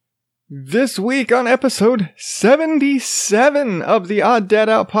This week on episode 77 of the Odd Dad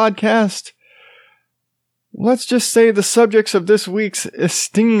Out podcast, let's just say the subjects of this week's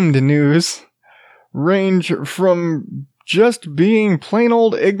esteemed news range from just being plain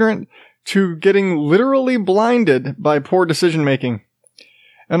old ignorant to getting literally blinded by poor decision making.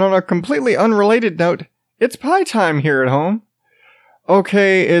 And on a completely unrelated note, it's pie time here at home.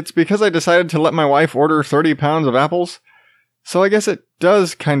 Okay, it's because I decided to let my wife order 30 pounds of apples, so I guess it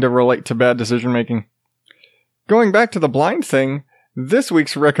does kind of relate to bad decision making. Going back to the blind thing, this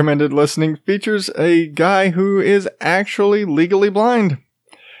week's recommended listening features a guy who is actually legally blind.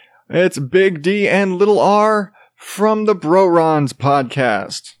 It's Big D and Little R from the Bro-Rons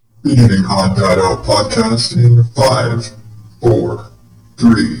podcast. Beginning Odd Dad Out podcast in 5, 4,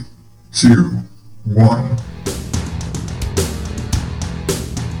 3, 2, 1.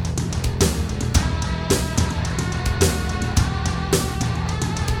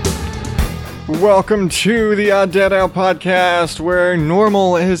 Welcome to the Odd Dad Out podcast, where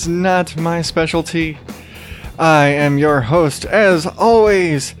normal is not my specialty. I am your host, as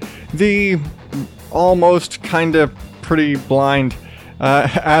always, the almost kinda pretty blind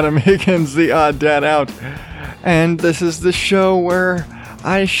Adam Higgins, the Odd Dad Out. And this is the show where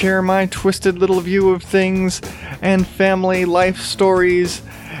I share my twisted little view of things and family life stories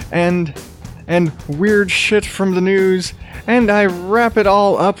and weird shit from the news, and I wrap it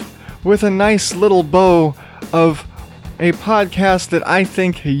all up with a nice little bow of a podcast that I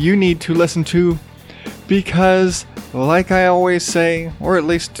think you need to listen to because, like I always say, or at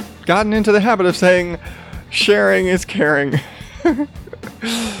least gotten into the habit of saying, sharing is caring.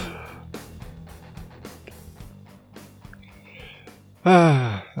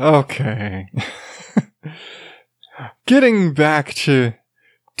 Okay. Getting back to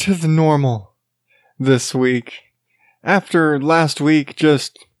the normal this week. After last week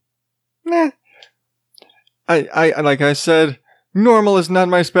just... I like I said, normal is not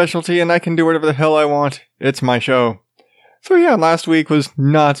my specialty and I can do whatever the hell I want. It's my show. So yeah, last week was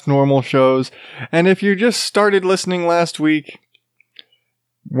not normal shows. And if you just started listening last week,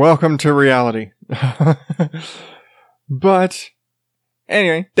 welcome to reality. But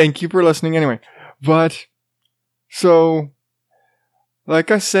anyway, thank you for listening anyway. But so,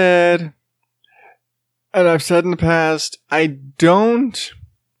 like I said, and I've said in the past, I don't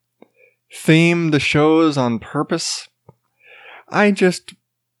theme the shows on purpose. I just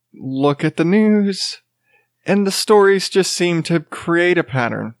look at the news, and the stories just seem to create a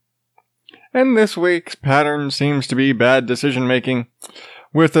pattern. And this week's pattern seems to be bad decision making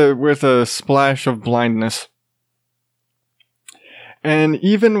with a splash of blindness. And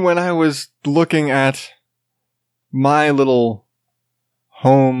even when I was looking at my little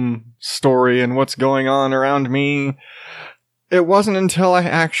home story and what's going on around me, it wasn't until I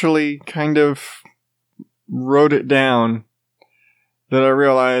actually kind of wrote it down that I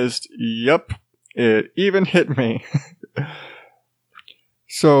realized, yep, it even hit me.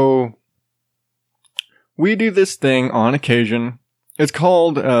 So, we do this thing on occasion. It's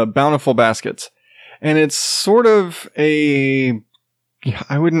called Bountiful Baskets. And it's sort of a...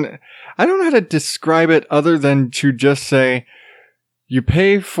 I don't know how to describe it other than to just say, you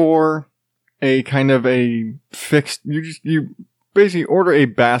pay for a kind of a fixed, you basically order a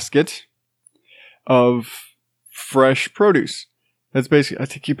basket of fresh produce. That's basically, I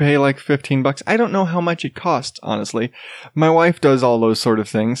think you pay like $15. I don't know how much it costs, honestly. My wife does all those sort of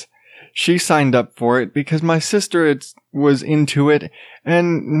things. She signed up for it because my sister was into it,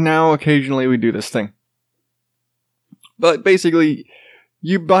 and now occasionally we do this thing. But basically,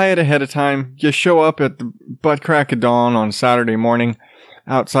 you buy it ahead of time, you show up at the butt crack of dawn on Saturday morning,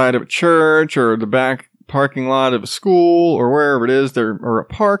 outside of a church or the back parking lot of a school or wherever it is, or a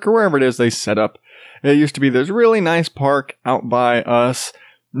park or wherever it is they set up. It used to be this really nice park out by us,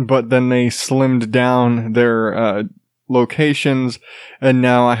 but then they slimmed down their locations, and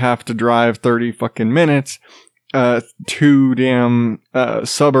now I have to drive 30 fucking minutes 2 damn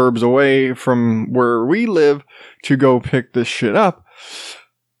suburbs away from where we live to go pick this shit up.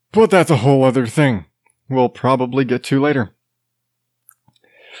 But that's a whole other thing we'll probably get to later.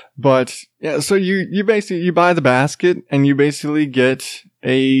 But yeah, so you basically, you buy the basket and you basically get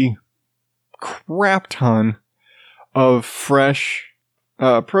a crap ton of fresh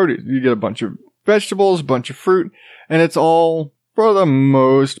produce. You get a bunch of vegetables, a bunch of fruit, and it's all, for the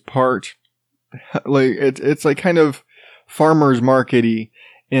most part, like it's like kind of farmer's market-y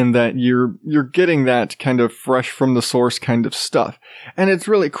in that you're getting that kind of fresh from the source kind of stuff. And it's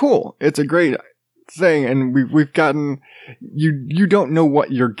really cool. It's a great thing, and we've gotten, you don't know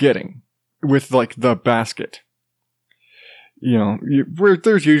what you're getting with like the basket.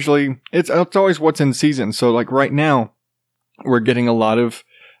 there's usually, it's always what's in season. So like right now, we're getting a lot of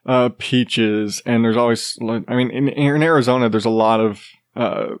peaches, and there's always, in Arizona, there's a lot of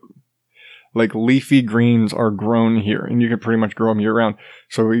like leafy greens are grown here, and you can pretty much grow them year round.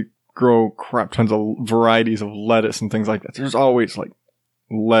 So we grow crap tons of varieties of lettuce and things like that. There's always like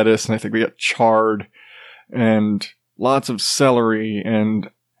lettuce, and I think we got chard and lots of celery and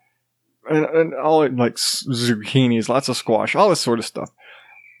all like zucchinis, lots of squash, all this sort of stuff.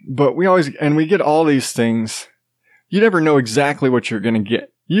 But we get all these things. You never know exactly what you're going to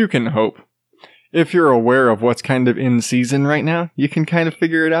get. You can hope. If you're aware of what's kind of in season right now, you can kind of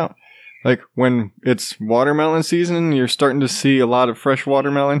figure it out. Like when it's watermelon season and you're starting to see a lot of fresh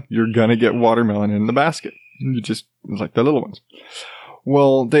watermelon, you're going to get watermelon in the basket. It's like the little ones.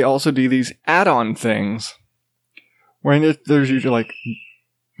 Well, they also do these add-on things when there's usually like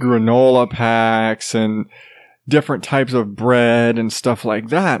granola packs and different types of bread and stuff like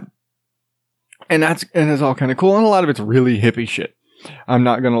that. And it's all kind of cool. And a lot of it's really hippie shit. I'm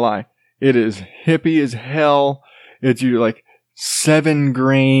not going to lie. It is hippie as hell. It's usually like 7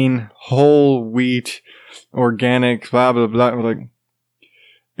 grain, whole wheat, organic, blah, blah, blah. Like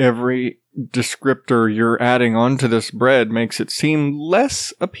every descriptor you're adding onto this bread makes it seem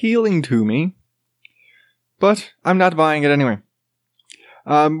less appealing to me. But I'm not buying it anyway.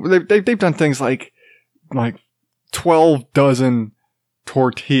 They've done things like 12 dozen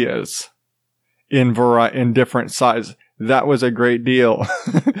tortillas in different sizes. That was a great deal.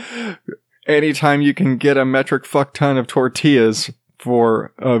 Anytime you can get a metric fuck ton of tortillas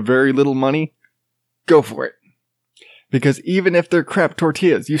for very little money, go for it. Because even if they're crap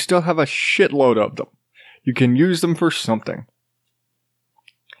tortillas, you still have a shitload of them. You can use them for something.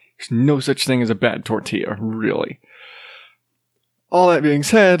 There's no such thing as a bad tortilla, really. All that being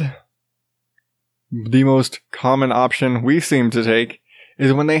said, the most common option we seem to take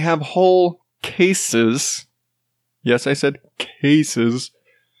is when they have whole cases, yes, I said cases,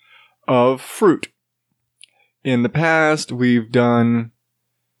 of fruit. In the past, we've done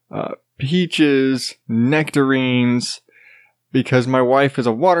peaches, nectarines. Because my wife is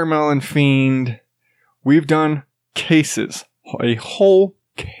a watermelon fiend, we've done cases, a whole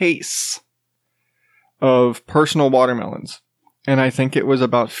case of personal watermelons. And I think it was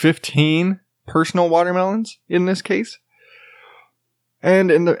about 15 personal watermelons in this case.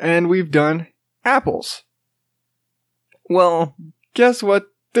 And we've done apples. Well, guess what?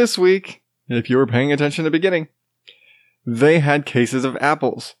 This week, if you were paying attention at the beginning, they had cases of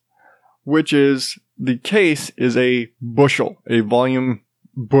apples, which is, the case is a bushel, a volume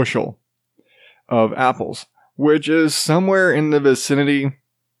bushel of apples, which is somewhere in the vicinity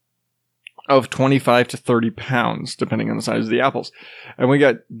of 25 to 30 pounds, depending on the size of the apples. And we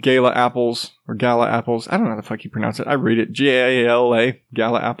got Gala apples, or Gala apples. I don't know how the fuck you pronounce it. I read it Gala,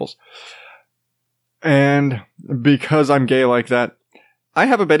 Gala apples. And because I'm gay like that, I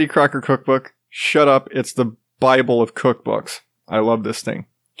have a Betty Crocker cookbook. Shut up. It's the Bible of cookbooks. I love this thing.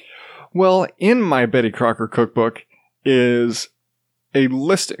 Well, in my Betty Crocker cookbook is a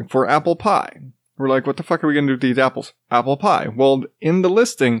listing for apple pie. We're like, what the fuck are we going to do with these apples? Apple pie. Well, in the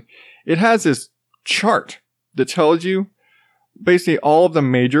listing, it has this chart that tells you basically all of the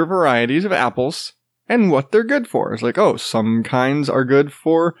major varieties of apples and what they're good for. It's like, oh, some kinds are good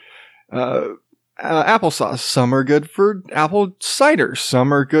for applesauce. Some are good for apple cider.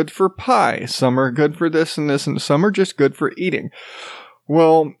 Some are good for pie. Some are good for this and this, and some are just good for eating.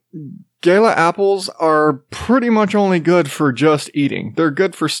 Well, Gala apples are pretty much only good for just eating. They're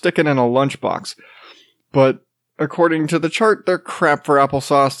good for sticking in a lunchbox. But according to the chart, they're crap for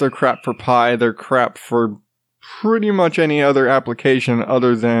applesauce, they're crap for pie, they're crap for pretty much any other application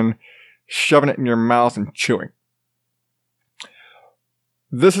other than shoving it in your mouth and chewing.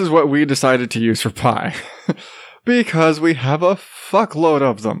 This is what we decided to use for pie. Because we have a fuckload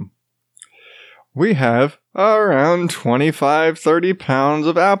of them. We have around 25, 30 pounds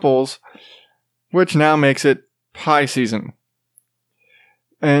of apples, which now makes it pie season.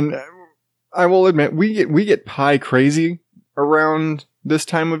 And I will admit, we get pie crazy around this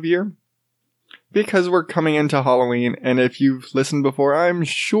time of year because we're coming into Halloween. And if you've listened before, I'm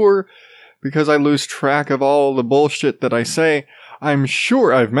sure, because I lose track of all the bullshit that I say, I'm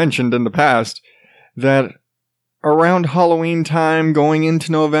sure I've mentioned in the past that around Halloween time, going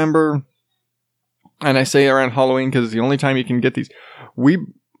into November, and I say around Halloween because it's the only time you can get these,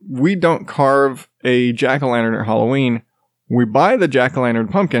 we don't carve a jack-o'-lantern at Halloween. We buy the jack-o'-lantern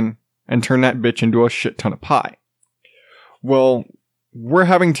pumpkin and turn that bitch into a shit ton of pie. Well, we're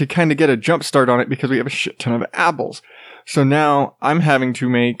having to kind of get a jump start on it because we have a shit ton of apples. So now I'm having to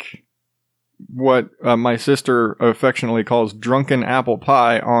make what my sister affectionately calls drunken apple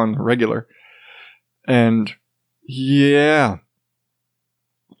pie on the regular. And yeah,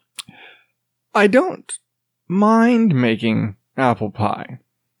 I don't mind making apple pie,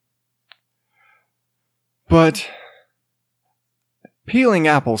 but peeling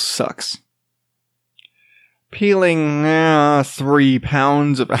apples sucks. Peeling 3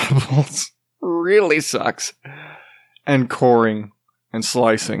 pounds of apples really sucks. And coring and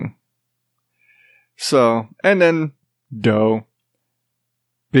slicing. So, and then dough.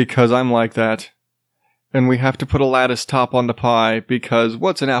 Because I'm like that. And we have to put a lattice top on the pie because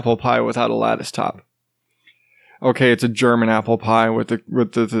what's an apple pie without a lattice top? Okay, it's a German apple pie with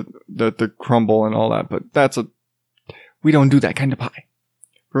the crumble and all that, but we don't do that kind of pie.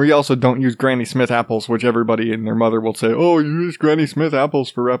 We also don't use Granny Smith apples, which everybody and their mother will say, oh, you use Granny Smith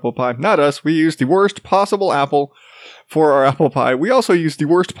apples for apple pie. Not us. We use the worst possible apple for our apple pie. We also use the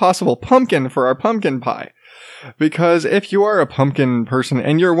worst possible pumpkin for our pumpkin pie. Because if you are a pumpkin person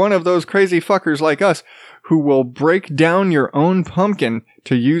and you're one of those crazy fuckers like us who will break down your own pumpkin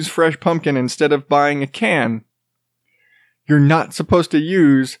to use fresh pumpkin instead of buying a can, you're not supposed to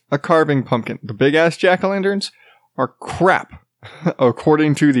use a carving pumpkin. The big ass jack-o'-lanterns are crap.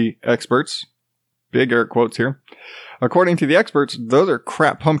 According to the experts, big air quotes here, according to the experts, those are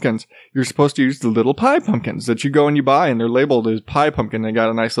crap pumpkins. You're supposed to use the little pie pumpkins that you go and you buy, and they're labeled as pie pumpkin. They got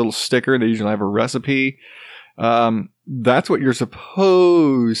a nice little sticker. They usually have a recipe. That's what you're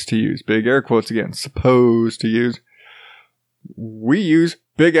supposed to use. Big air quotes again. Supposed to use. We use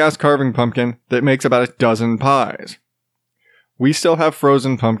big ass carving pumpkin that makes about a dozen pies. We still have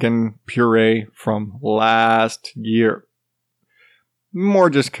frozen pumpkin puree from last year. More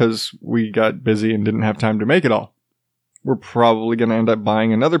just because we got busy and didn't have time to make it all. We're probably going to end up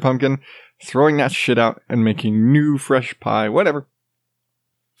buying another pumpkin, throwing that shit out, and making new fresh pie, whatever.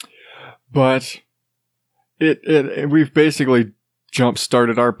 But we've basically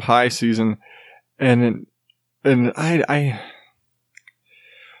jump-started our pie season, and I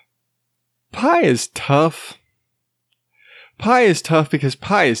pie is tough. Pie is tough because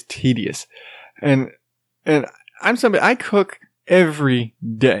pie is tedious, and I'm somebody, I cook every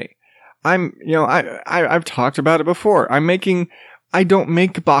day. I've talked about it before. I don't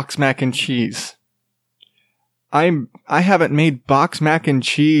make box mac and cheese. I haven't made box mac and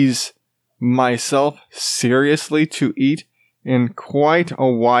cheese myself seriously to eat in quite a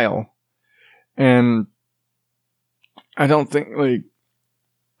while. And I don't think,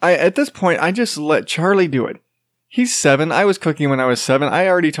 at this point, I just let Charlie do it. He's 7. I was cooking when I was 7. I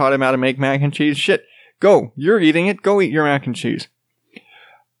already taught him how to make mac and cheese. Shit. Go. You're eating it. Go eat your mac and cheese.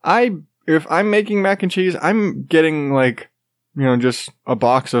 If I'm making mac and cheese, I'm getting just a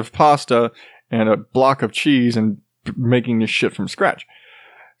box of pasta and a block of cheese and making this shit from scratch.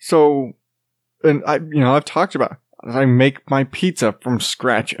 So, and I've talked about it. I make my pizza from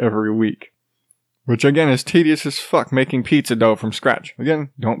scratch every week. Which again is tedious as fuck, making pizza dough from scratch.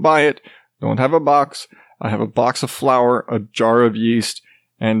 Again, don't buy it. Don't have a box. I have a box of flour, a jar of yeast,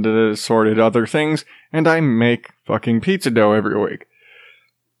 and assorted other things, and I make fucking pizza dough every week.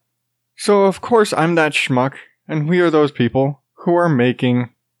 So of course I'm that schmuck, and we are those people who are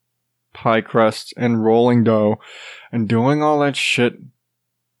making pie crusts and rolling dough and doing all that shit.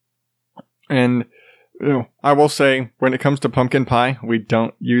 And I will say, when it comes to pumpkin pie, we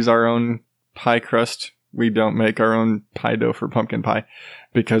don't use our own pie crust. We don't make our own pie dough for pumpkin pie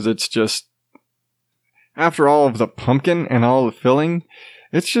because it's just, after all of the pumpkin and all the filling,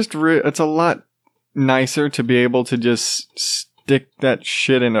 it's a lot nicer to be able to just stick that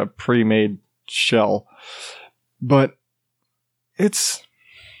shit in a pre-made shell. But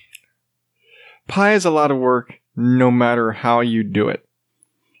pie is a lot of work no matter how you do it.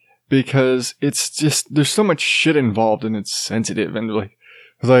 Because it's just, there's so much shit involved and it's sensitive and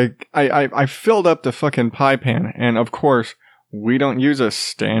I filled up the fucking pie pan, and of course, we don't use a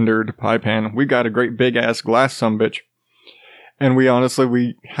standard pie pan. We got a great big ass glass sumbitch. And we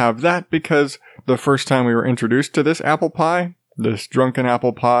have that because the first time we were introduced to this apple pie, this drunken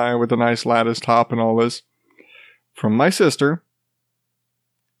apple pie with a nice lattice top and all this, from my sister,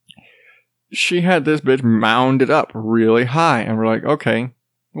 she had this bitch mounded up really high. And we're like, okay,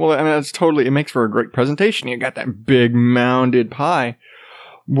 well, and it makes for a great presentation. You got that big mounded pie.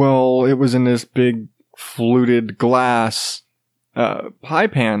 Well, it was in this big fluted glass pie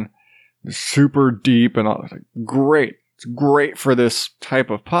pan, super deep and all. Great. It's great for this type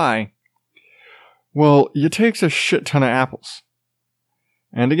of pie. Well, it takes a shit ton of apples.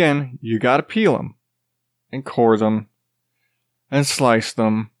 And again, you gotta peel them and core them and slice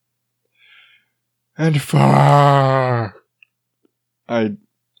them. And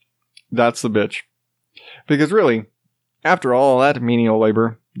That's the bitch. Because really, after all that menial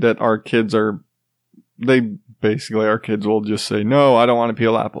labor that our kids will just say, no, I don't want to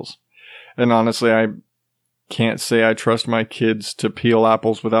peel apples. And honestly, I can't say I trust my kids to peel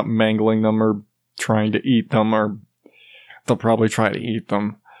apples without mangling them or trying to eat them, or they'll probably try to eat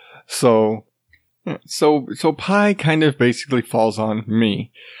them. So pie kind of basically falls on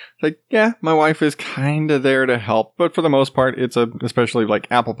me. Like, yeah, my wife is kind of there to help, but for the most part, it's especially like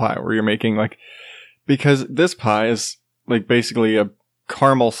apple pie where you're making because this pie is like basically a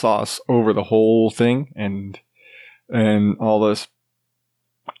caramel sauce over the whole thing and all this.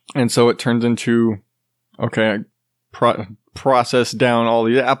 And so it turns into, okay, process down all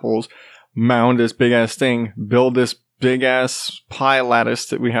these apples, mound this big ass thing, build this big ass pie lattice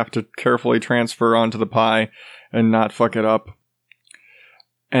that we have to carefully transfer onto the pie and not fuck it up.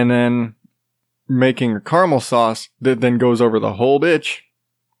 And then making a caramel sauce that then goes over the whole bitch.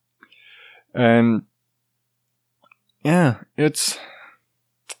 And yeah, it's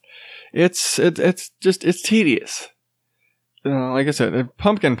tedious. Like I said, a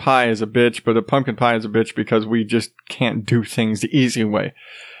pumpkin pie is a bitch, but a pumpkin pie is a bitch because we just can't do things the easy way.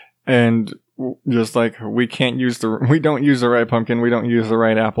 And just like we don't use the right pumpkin, we don't use the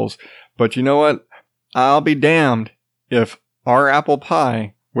right apples. But you know what? I'll be damned if our apple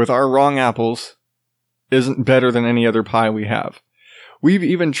pie with our wrong apples isn't better than any other pie we have. We've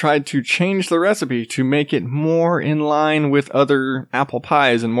even tried to change the recipe to make it more in line with other apple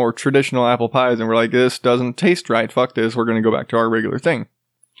pies and more traditional apple pies. And we're like, this doesn't taste right. Fuck this. We're going to go back to our regular thing.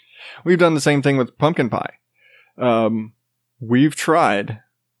 We've done the same thing with pumpkin pie. We've tried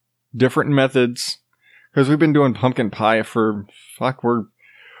different methods because we've been doing pumpkin pie for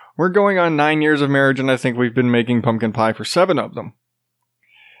we're going on 9 years of marriage, and I think we've been making pumpkin pie for 7 of them.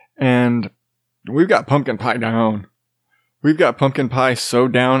 And we've got pumpkin pie down. We've got pumpkin pie so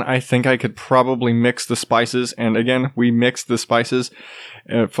down, I think I could probably mix the spices. And again, we mix the spices.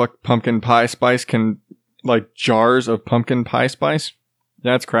 Pumpkin pie spice like jars of pumpkin pie spice.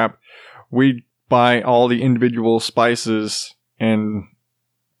 That's crap. We buy all the individual spices and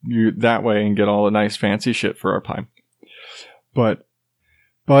that way and get all the nice fancy shit for our pie. But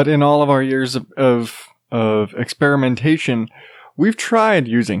in all of our years of experimentation, we've tried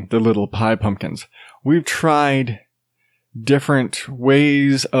using the little pie pumpkins. We've tried different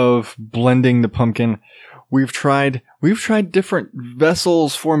ways of blending the pumpkin. We've tried different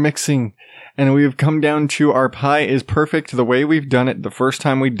vessels for mixing, and we've come down to our pie is perfect the way we've done it the first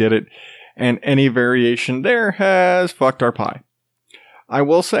time we did it, and any variation there has fucked our pie. I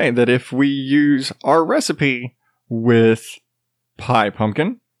will say that if we use our recipe with pie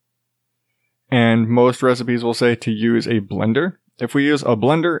pumpkin, and most recipes will say to use a blender, if we use a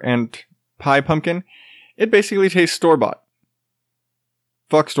blender and pie pumpkin, it basically tastes store-bought.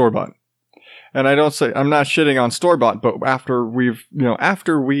 Fuck store-bought. And I'm not shitting on store-bought, but after we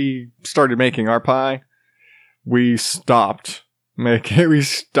started making our pie, we stopped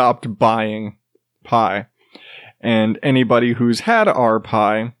buying pie. And anybody who's had our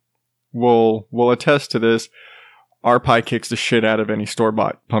pie will attest to this. Our pie kicks the shit out of any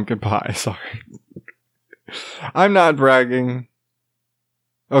store-bought pumpkin pie. Sorry. I'm not bragging.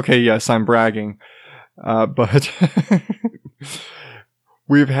 Okay, yes, I'm bragging. But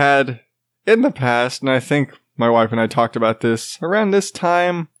we've had in the past, and I think my wife and I talked about this around this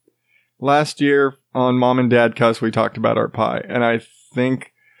time last year on Mom and Dad Cuss, we talked about our pie. And I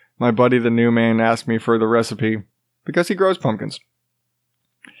think my buddy, the new man, asked me for the recipe because he grows pumpkins.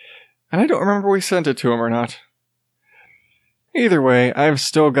 And I don't remember if we sent it to him or not. Either way, I've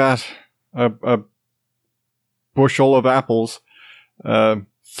still got a bushel of apples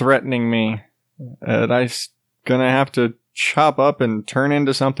threatening me that I'm gonna have to chop up and turn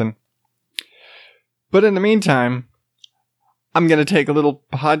into something. But in the meantime, I'm gonna take a little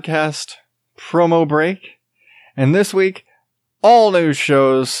podcast promo break. And this week, all news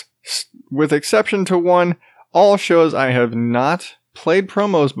shows, with exception to one, all shows I have not played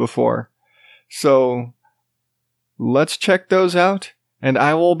promos before. So let's check those out, and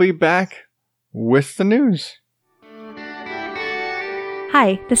I will be back with the news.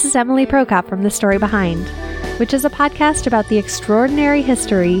 Hi, this is Emily Prokop from The Story Behind, which is a podcast about the extraordinary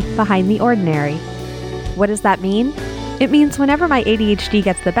history behind the ordinary. What does that mean? It means whenever my ADHD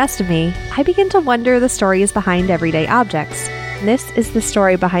gets the best of me, I begin to wonder the stories behind everyday objects. This is the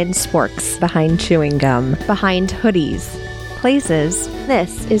story behind sporks, behind chewing gum, behind hoodies, places.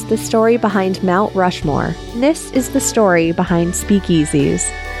 This is the story behind Mount Rushmore. This is the story behind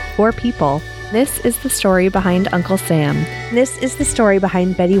speakeasies. Or people. This is the story behind Uncle Sam. This is the story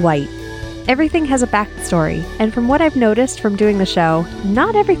behind Betty White. Everything has a backstory, and from what I've noticed from doing the show,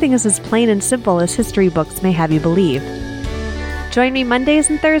 not everything is as plain and simple as history books may have you believe. Join me Mondays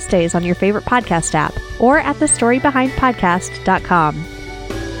and Thursdays on your favorite podcast app or at thestorybehindpodcast.com.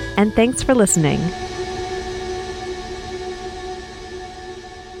 And thanks for listening.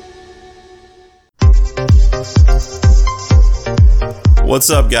 What's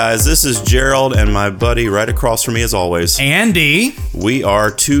up, guys? This is Gerald and my buddy right across from me, as always, Andy. We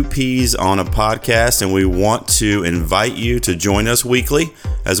are Two Peas on a Podcast, and we want to invite you to join us weekly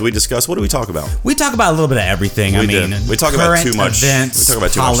as we discuss. What do we talk about? We talk about a little bit of everything. We talk about too much. Events, we talk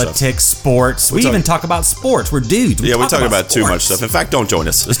about too much stuff. Politics, sports. We even talk about sports. We're dudes. We talk about too much stuff. In fact, don't join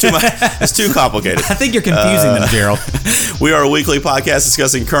us. It's too much. It's too complicated. I think you're confusing them, Gerald. We are a weekly podcast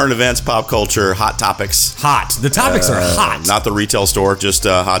discussing current events, pop culture, hot topics. Hot. The topics are hot. Not the retail store, just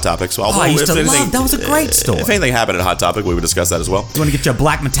hot topics. Well, I used to love. That was a great store. If anything happened at Hot Topic, we would discuss that as well. You want to get you a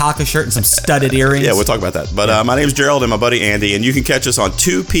black Metallica shirt and some studded earrings? Yeah, we'll talk about that. But my name's Gerald and my buddy Andy, and you can catch us on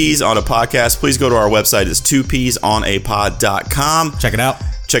Two Peas on a Podcast. Please go to our website. It's twopeasonapod.com. Check it out.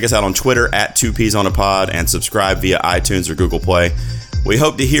 Check us out on Twitter at Two Peas on a Pod, and subscribe via iTunes or Google Play. We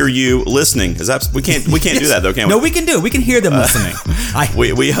hope to hear you listening. We can't do that though, can we? No, we can do it. We can hear them listening.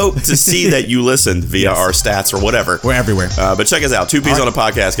 We hope to see that you listen via our stats or whatever. We're everywhere. But check us out. Two Peas on a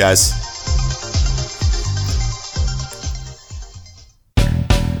Podcast, guys.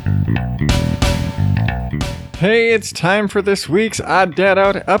 Hey, it's time for this week's Odd Dad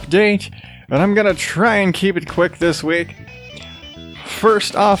Out update, and I'm gonna try and keep it quick this week.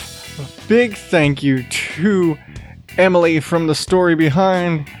 First off, a big thank you to Emily from The Story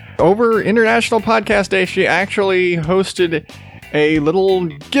Behind. Over International Podcast Day, she actually hosted a little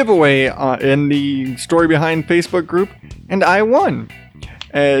giveaway in the Story Behind Facebook group, and I won.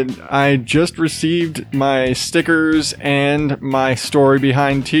 And I just received my stickers and my Story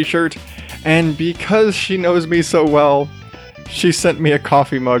Behind t-shirt, and because she knows me so well, she sent me a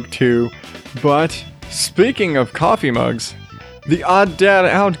coffee mug too. But speaking of coffee mugs, the Odd Dad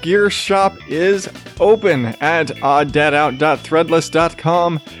Out gear shop is open at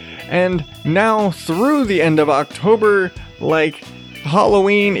odddadout.threadless.com, and now through the end of October, like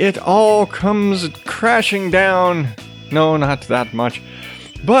Halloween, it all comes crashing down. No, not that much.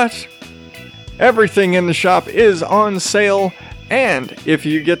 But everything in the shop is on sale, and if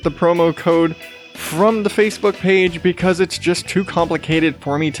you get the promo code from the Facebook page, because it's just too complicated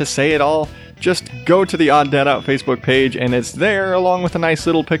for me to say it all, just go to the Odd Dad Out Facebook page, and it's there along with a nice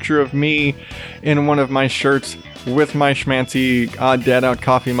little picture of me in one of my shirts with my schmancy Odd Dad Out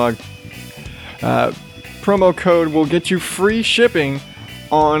coffee mug. Promo code will get you free shipping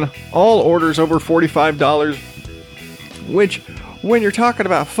on all orders over $45, which, when you're talking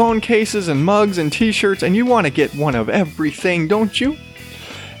about phone cases and mugs and t-shirts, and you want to get one of everything, don't you?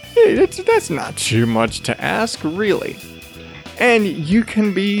 That's not too much to ask, really. And you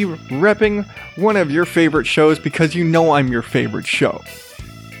can be repping one of your favorite shows because you know I'm your favorite show.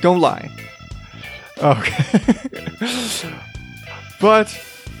 Don't lie. Okay. But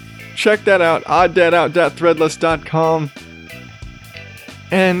check that out, odddadout.threadless.com.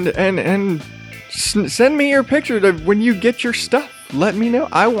 And send me your picture of when you get your stuff. Let me know.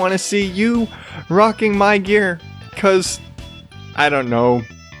 I want to see you rocking my gear, because, I don't know,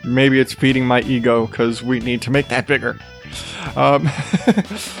 maybe it's feeding my ego, because we need to make that bigger.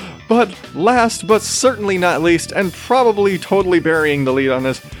 But last but certainly not least, and probably totally burying the lead on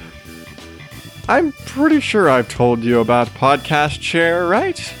this, I'm pretty sure I've told you about Podcast Share,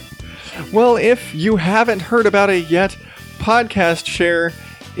 right? Well, if you haven't heard about it yet, Podcast Share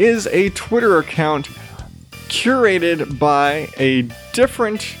is a Twitter account curated by a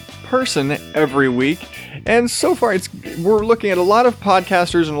different person every week. And so far, we're looking at a lot of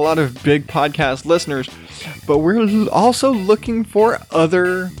podcasters and a lot of big podcast listeners, but we're also looking for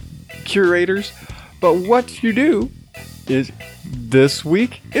other curators. But what you do is, this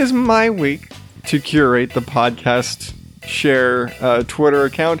week is my week to curate the Podcast Share Twitter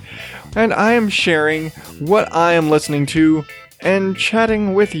account, and I am sharing what I am listening to and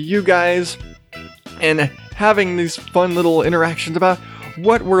chatting with you guys and having these fun little interactions about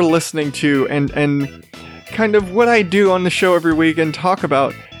what we're listening to and kind of what I do on the show every week, and talk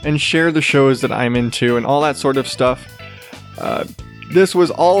about and share the shows that I'm into and all that sort of stuff. This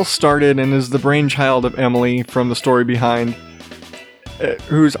was all started and is the brainchild of Emily from The Story Behind,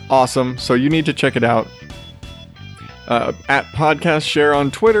 who's awesome, so you need to check it out. At Podcast Share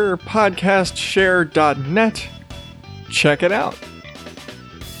on Twitter, podcastshare.net. Check it out.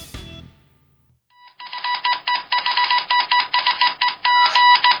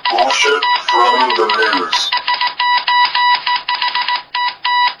 Bullshit from the news.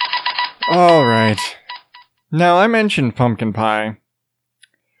 All right. Now, I mentioned pumpkin pie.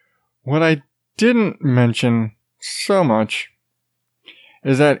 What I didn't mention so much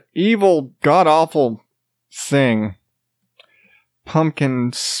is that evil, god-awful thing,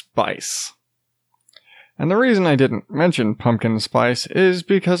 pumpkin spice. And the reason I didn't mention pumpkin spice is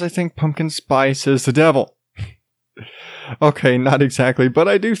because I think pumpkin spice is the devil. Okay, not exactly, but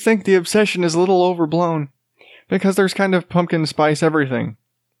I do think the obsession is a little overblown, because there's kind of pumpkin spice everything.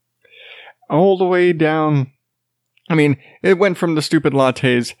 All the way down, I mean, it went from the stupid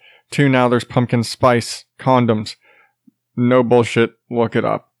lattes to now there's pumpkin spice condoms. No bullshit, look it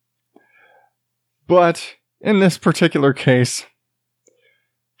up. But in this particular case,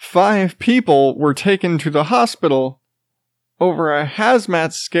 5 people were taken to the hospital over a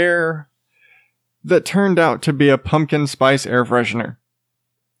hazmat scare that turned out to be a pumpkin spice air freshener.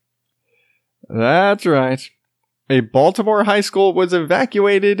 That's right. A Baltimore high school was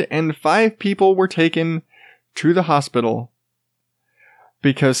evacuated and 5 people were taken to the hospital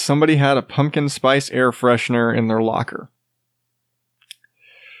because somebody had a pumpkin spice air freshener in their locker.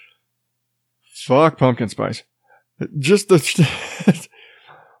 Fuck pumpkin spice. Just the...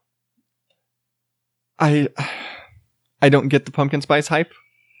 I don't get the pumpkin spice hype.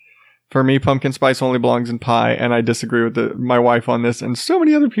 For me, pumpkin spice only belongs in pie, and I disagree with my wife on this and so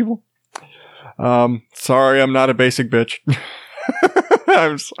many other people. Sorry, I'm not a basic bitch.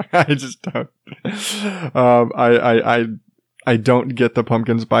 I'm sorry, I just don't. I don't get the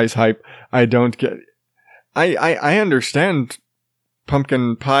pumpkin spice hype. I don't get... I understand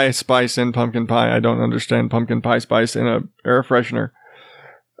pumpkin pie spice in pumpkin pie. I don't understand pumpkin pie spice in a air freshener.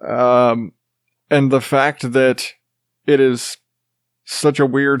 And the fact that it is such a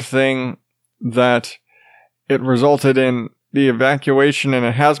weird thing that it resulted in the evacuation and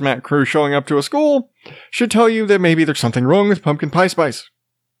a hazmat crew showing up to a school should tell you that maybe there's something wrong with pumpkin pie spice.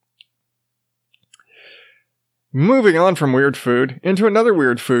 Moving on from weird food into another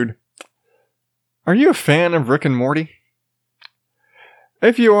weird food. Are you a fan of Rick and Morty?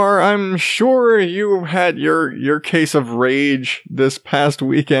 If you are, I'm sure you had your case of rage this past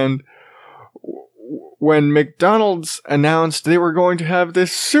weekend when McDonald's announced they were going to have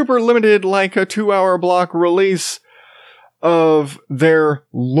this super limited, like a 2-hour block release of their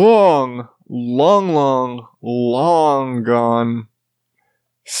long gone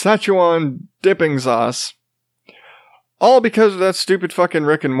Szechuan dipping sauce. All because of that stupid fucking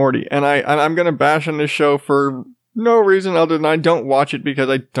Rick and Morty. And I'm gonna bash on this show for no reason other than I don't watch it because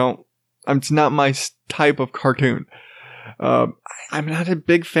it's not my type of cartoon. I'm not a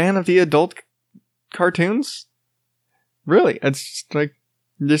big fan of the adult cartoons. Really, it's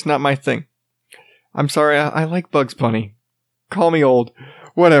just not my thing. I'm sorry, I like Bugs Bunny. Call me old.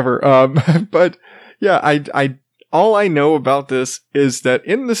 Whatever. But yeah, all I know about this is that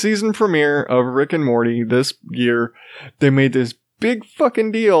in the season premiere of Rick and Morty this year, they made this big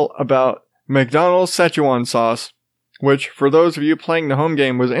fucking deal about McDonald's Szechuan sauce, which, for those of you playing the home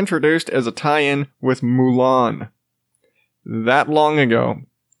game, was introduced as a tie-in with Mulan. That long ago.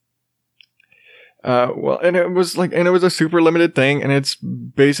 And it was a super limited thing, and it's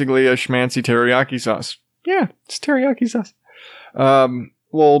basically a schmancy teriyaki sauce. Yeah, it's teriyaki sauce.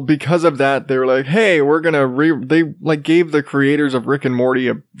 Well, because of that, they were like, hey, we're gonna they gave the creators of Rick and Morty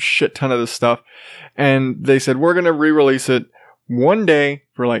a shit ton of this stuff, and they said, we're gonna re-release it one day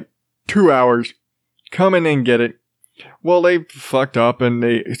for 2 hours. Come in and get it. Well, they fucked up and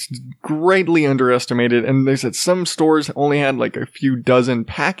it's greatly underestimated, and they said some stores only had a few dozen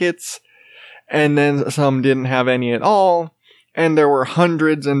packets, and then some didn't have any at all, and there were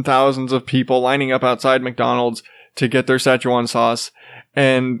hundreds and thousands of people lining up outside McDonald's to get their Szechuan sauce,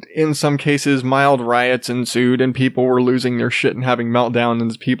 and in some cases mild riots ensued, and people were losing their shit and having meltdowns,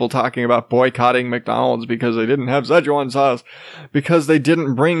 and people talking about boycotting McDonald's because they didn't have Szechuan sauce, because they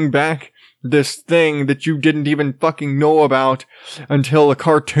didn't bring back this thing that you didn't even fucking know about until a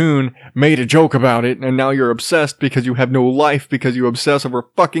cartoon made a joke about it, and now you're obsessed because you have no life because you obsess over a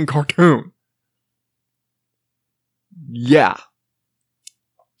fucking cartoon. Yeah.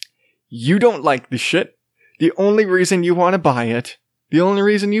 You don't like the shit. The only reason you want to buy it, the only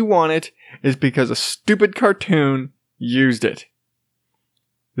reason you want it, is because a stupid cartoon used it.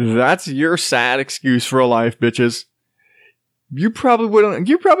 That's your sad excuse for a life, bitches. You're probably not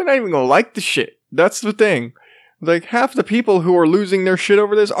even gonna like the shit. That's the thing. Half the people who are losing their shit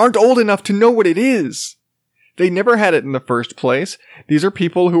over this aren't old enough to know what it is. They never had it in the first place. These are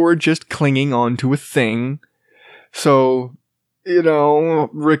people who are just clinging on to a thing. So,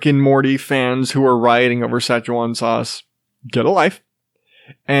 Rick and Morty fans who are rioting over Szechuan sauce, get a life.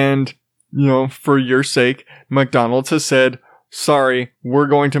 And, for your sake, McDonald's has said, sorry, we're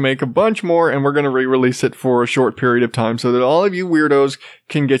going to make a bunch more and we're going to re-release it for a short period of time so that all of you weirdos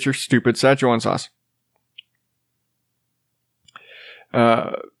can get your stupid Szechuan sauce.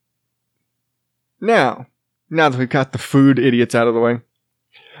 Now that we've got the food idiots out of the way,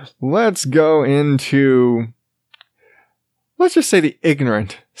 let's go into, let's just say, the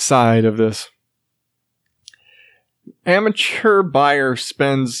ignorant side of this. Amateur buyer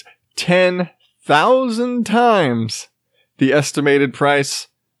spends 10,000 times the estimated price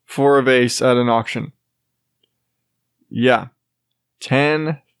for a vase at an auction. Yeah.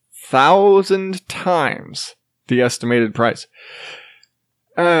 10,000 times the estimated price.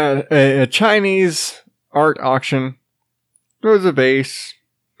 A Chinese art auction. There was a vase.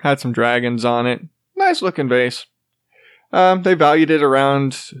 Had some dragons on it. Nice looking vase. They valued it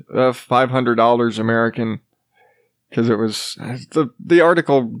around $500 American. Because it was, the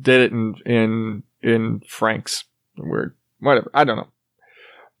article did it in francs. Weird. Whatever. I don't know.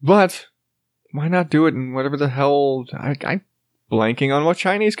 But why not do it in whatever the hell, I'm blanking on what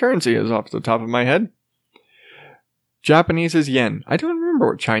Chinese currency is off the top of my head. Japanese is yen. I don't remember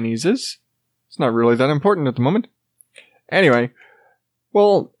what Chinese is. It's not really that important at the moment. Anyway,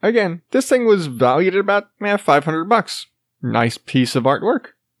 well, again, this thing was valued at about $500. Nice piece of artwork.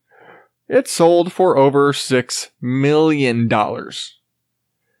 It sold for over $6 million.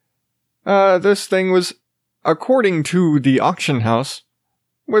 This thing was, according to the auction house,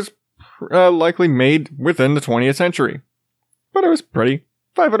 was likely made within the 20th century. But it was pretty.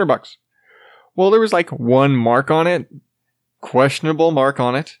 $500. Well, there was like one mark on it, questionable mark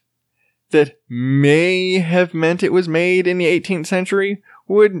on it, that may have meant it was made in the 18th century,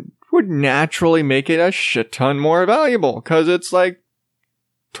 would naturally make it a shit ton more valuable, because it's like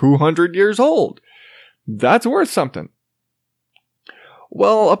 200 years old. That's worth something.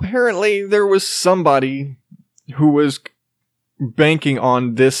 Well, apparently there was somebody who was banking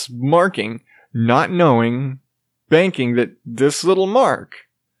on this marking, not knowing, banking that this little mark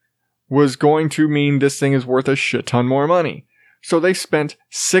was going to mean this thing is worth a shit ton more money. So they spent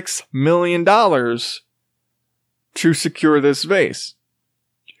 $6 million to secure this vase.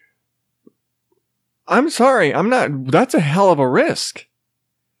 I'm sorry, that's a hell of a risk.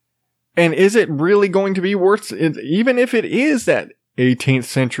 And is it really going to be worth, even if it is that 18th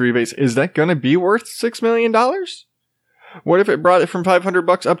century vase, is that going to be worth $6 million? What if it brought it from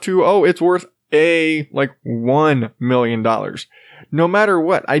 $500 up to, it's worth $1 million? No matter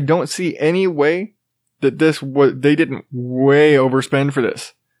what, I don't see any way that they didn't way overspend for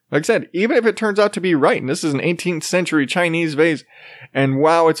this. Like I said, even if it turns out to be right, and this is an 18th century Chinese vase, and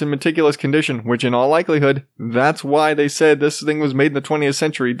wow, it's in meticulous condition, which in all likelihood, that's why they said this thing was made in the 20th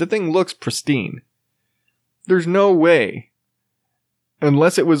century. The thing looks pristine. There's no way,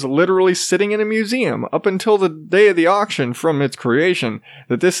 unless it was literally sitting in a museum up until the day of the auction from its creation,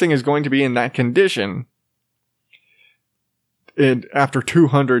 that this thing is going to be in that condition after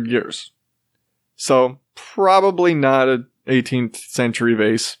 200 years. So, probably not an 18th century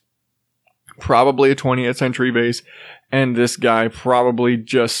vase. Probably a 20th century vase. And this guy probably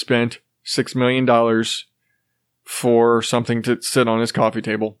just spent $6 million for something to sit on his coffee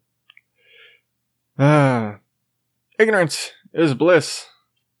table. Ignorance is bliss.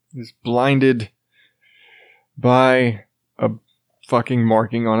 Is blinded by a fucking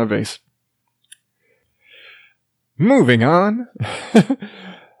marking on a vase. Moving on.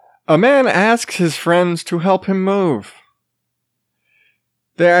 A man asks his friends to help him move.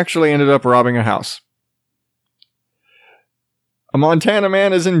 They actually ended up robbing a house. A Montana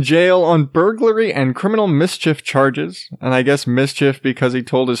man is in jail on burglary and criminal mischief charges. And I guess mischief because he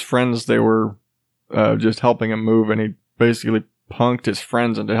told his friends they were just helping him move, and he basically punked his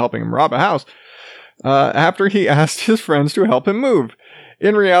friends into helping him rob a house after he asked his friends to help him move.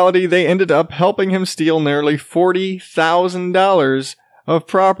 In reality, they ended up helping him steal nearly $40,000 of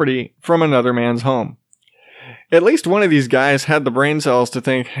property from another man's home. At least one of these guys had the brain cells to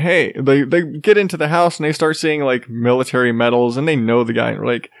think, hey, they get into the house and they start seeing like military medals, and they know the guy.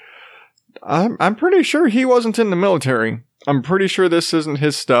 Like, I'm pretty sure he wasn't in the military. I'm pretty sure this isn't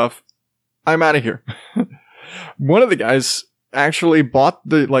his stuff. I'm out of here. One of the guys actually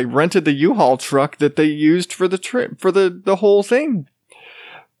rented the U-Haul truck that they used for the trip, for the whole thing.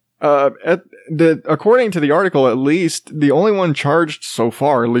 According to the article, at least, the only one charged so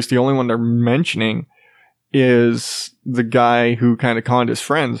far, at least the only one they're mentioning, is the guy who kind of conned his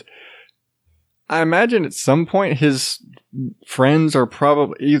friends. I imagine at some point his friends are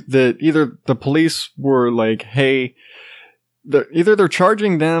probably either the police were like, hey, either they're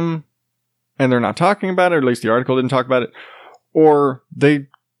charging them and they're not talking about it, or at least the article didn't talk about it, or they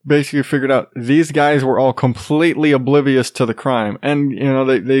basically figured out these guys were all completely oblivious to the crime. And, you know,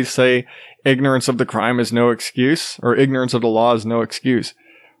 they say ignorance of the crime is no excuse, or ignorance of the law is no excuse.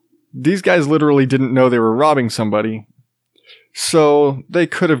 These guys literally didn't know they were robbing somebody. So they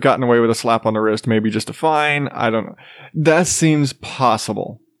could have gotten away with a slap on the wrist, maybe just a fine. I don't know. That seems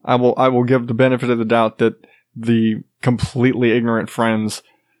possible. I will give the benefit of the doubt that the completely ignorant friends,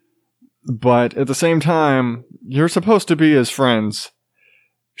 but at the same time, you're supposed to be his friends.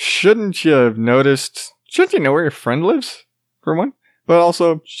 Shouldn't you have noticed? Shouldn't you know where your friend lives, for one? But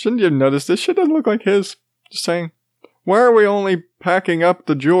also, shouldn't you have noticed this shit doesn't look like his? Just saying. Why are we only packing up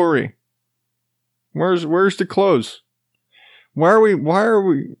the jewelry? Where's the clothes? Why are we,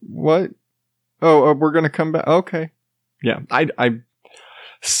 what? Oh, we're gonna come back. Okay. Yeah, I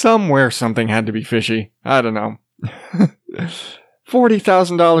somewhere something had to be fishy. I don't know.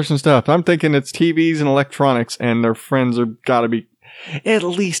 $40,000 and stuff. I'm thinking it's TVs and electronics, and their friends are gotta be at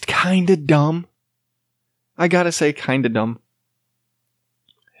least kinda dumb. I gotta say kinda dumb.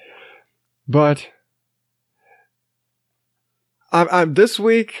 But this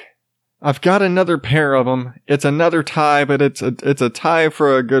week, I've got another pair of them. It's another tie, but it's a tie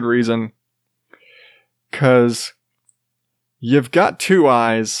for a good reason. 'Cause you've got two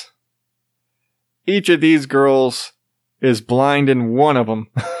eyes. Each of these girls is blind in one of them.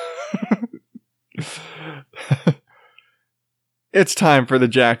 It's time for the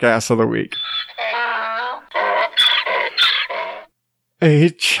jackass of the week. A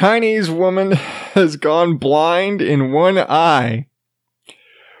Chinese woman has gone blind in one eye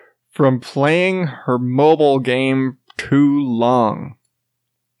from playing her mobile game too long.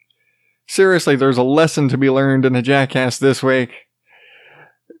 Seriously, there's a lesson to be learned in a jackass this week.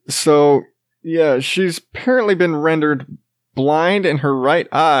 So, yeah, she's apparently been rendered blind in her right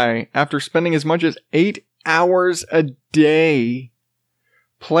eye after spending as much as 8 hours a day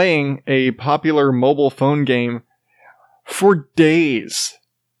playing a popular mobile phone game for days.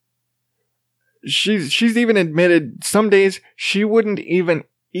 She's even admitted some days she wouldn't even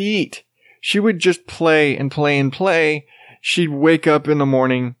eat. She would just play and play and play. She'd wake up in the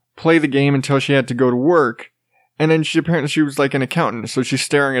morning, play the game until she had to go to work. And then she was like an accountant, so she's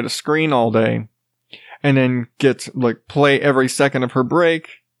staring at a screen all day. And then gets play every second of her break.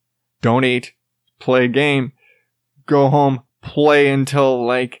 Don't eat. Play a game. Go home. Play until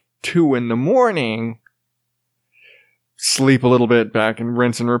 2 a.m. Sleep a little bit back and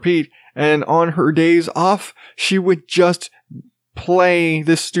rinse and repeat. And on her days off, she would just play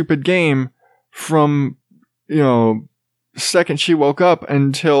this stupid game from, second she woke up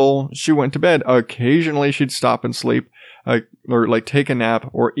until she went to bed. Occasionally she'd stop and sleep, or take a nap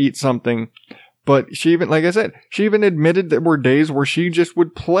or eat something. But she even, like I said, she even admitted there were days where she just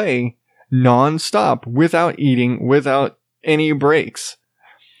would play non-stop without eating, without any breaks.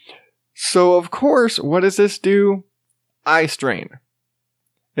 So of course, what does this do? Eye strain.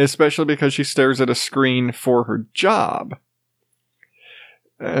 Especially because she stares at a screen for her job.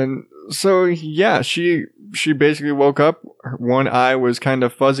 And so, yeah, she basically woke up, one eye was kind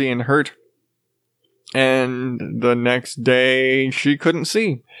of fuzzy and hurt, and the next day she couldn't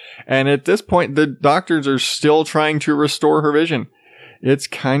see. And at this point, the doctors are still trying to restore her vision. It's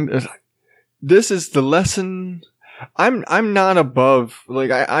this is the lesson. I'm not above,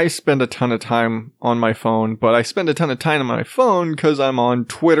 I spend a ton of time on my phone, but I spend a ton of time on my phone because I'm on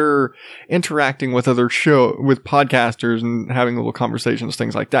Twitter, interacting with with podcasters and having little conversations,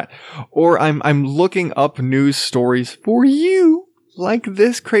 things like that. Or I'm looking up news stories for you, like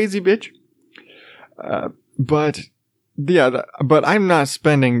this crazy bitch. But I'm not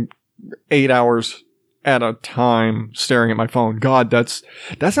spending 8 hours at a time staring at my phone. God, that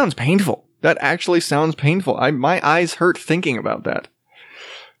sounds painful. That actually sounds painful. My eyes hurt thinking about that.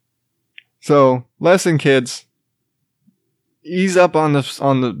 So, lesson, kids. Ease up on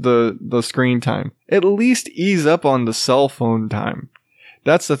the screen time. At least ease up on the cell phone time.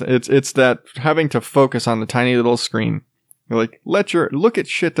 That's it's that having to focus on the tiny little screen. Look at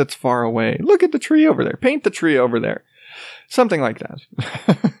shit that's far away. Look at the tree over there. Paint the tree over there. Something like that.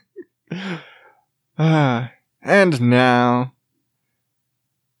 And now,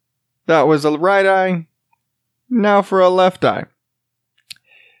 that was a right eye. Now for a left eye.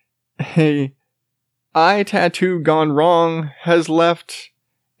 A eye tattoo gone wrong has left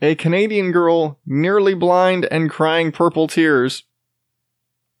a Canadian girl nearly blind and crying purple tears.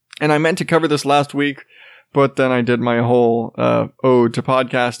 And I meant to cover this last week, but then I did my whole ode to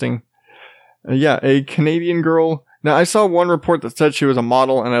podcasting. A Canadian girl. Now, I saw one report that said she was a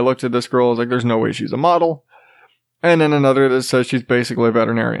model, and I looked at this girl, I was like, there's no way she's a model. And then another that says she's basically a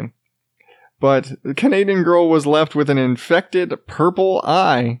veterinarian. But the Canadian girl was left with an infected purple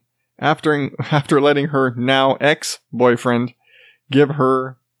eye after letting her now ex-boyfriend give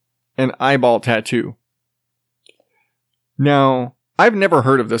her an eyeball tattoo. Now, I've never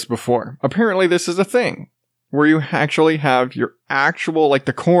heard of this before. Apparently this is a thing where you actually have your actual, like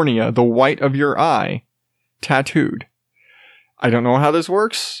the cornea, the white of your eye, tattooed. I don't know how this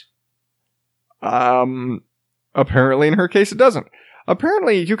works. Apparently in her case it doesn't.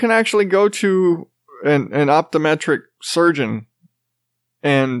 Apparently you can actually go to an optometric surgeon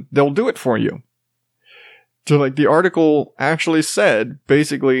and they'll do it for you. So like the article actually said,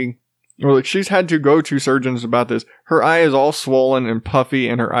 basically, or like she's had to go to surgeons about this. Her eye is all swollen and puffy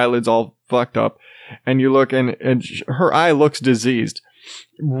and her eyelids all fucked up. And you look and her eye looks diseased.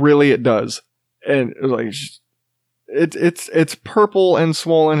 Really it does. And like, it's purple and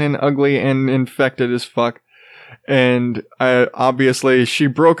swollen and ugly and infected as fuck. And obviously she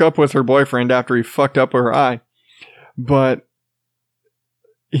broke up with her boyfriend after he fucked up her eye. But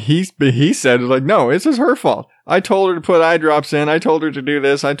he said, like, no, this is her fault. I told her to put eye drops in. I told her to do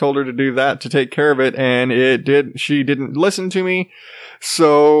this. I told her to do that to take care of it. And she didn't listen to me.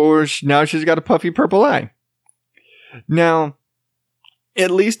 So now she's got a puffy purple eye. Now,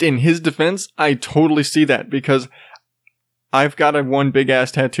 at least in his defense, I totally see that because I've got a one big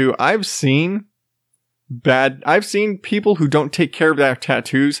ass tattoo. I've seen people who don't take care of their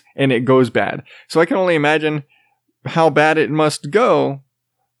tattoos and it goes bad. So I can only imagine how bad it must go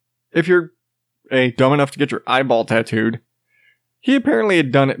if you're dumb enough to get your eyeball tattooed. He apparently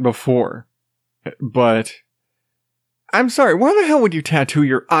had done it before. But I'm sorry, why the hell would you tattoo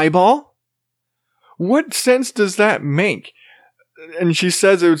your eyeball? What sense does that make? And she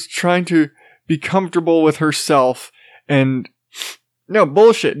says it was trying to be comfortable with herself and no,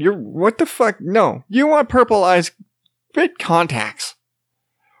 bullshit. What the fuck? No. You want purple eyes? Fit contacts.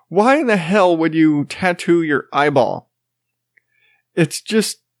 Why in the hell would you tattoo your eyeball? It's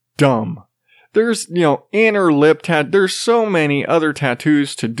just dumb. There's, inner lip there's so many other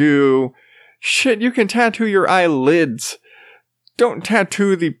tattoos to do. Shit, you can tattoo your eyelids. Don't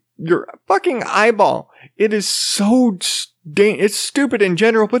tattoo your fucking eyeball. It is so it's stupid in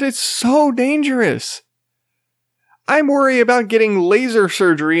general, but it's so dangerous. I'm worried about getting laser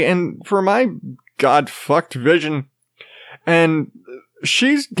surgery and for my god-fucked vision. And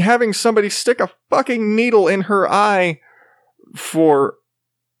she's having somebody stick a fucking needle in her eye for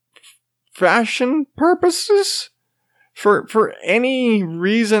fashion purposes? For any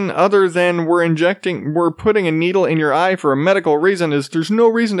reason other than we're putting a needle in your eye for a medical reason there's no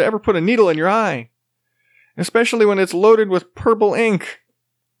reason to ever put a needle in your eye. Especially when it's loaded with purple ink.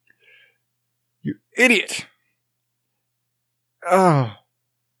 You idiot. Oh.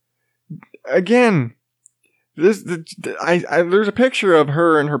 Again. There's a picture of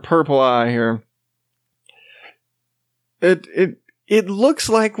her and her purple eye here. It looks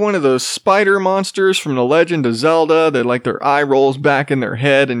like one of those spider monsters from The Legend of Zelda that like their eye rolls back in their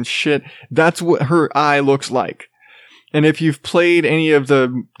head and shit. That's what her eye looks like. And if you've played any of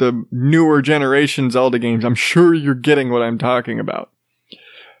the newer generation Zelda games, I'm sure you're getting what I'm talking about.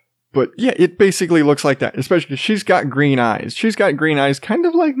 But yeah, it basically looks like that, especially because she's got green eyes. She's got green eyes kind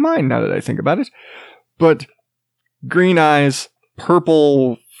of like mine now that I think about it. But green eyes,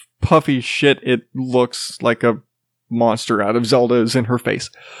 purple, puffy shit, it looks like a monster out of Zelda is in her face.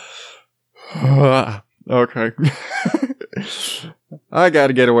 Okay. I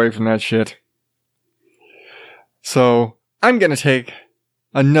gotta get away from that shit. So, I'm gonna take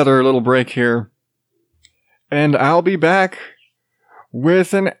another little break here. And I'll be back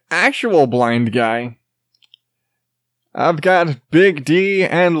with an actual blind guy. I've got Big D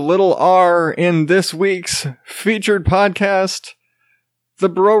and Little R in this week's featured podcast, The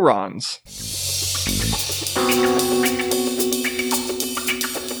Brorons.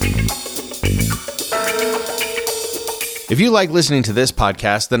 If you like listening to this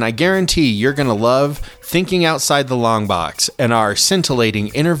podcast, then I guarantee you're going to love Thinking Outside the Long Box and our scintillating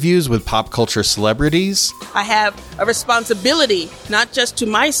interviews with pop culture celebrities. I have a responsibility, not just to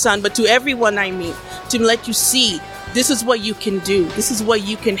my son, but to everyone I meet, to let you see this is what you can do. This is what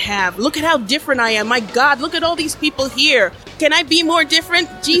you can have. Look at how different I am. My God, look at all these people here. Can I be more different?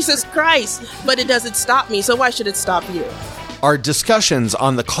 Jesus Christ. But it doesn't stop me, so why should it stop you? Our discussions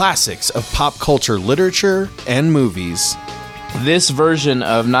on the classics of pop culture literature and movies. This version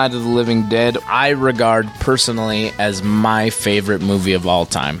of Night of the Living Dead, I regard personally as my favorite movie of all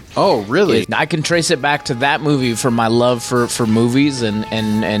time. Oh, really? I can trace it back to that movie for my love for movies and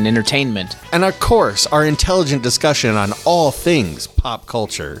entertainment. And of course, our intelligent discussion on all things pop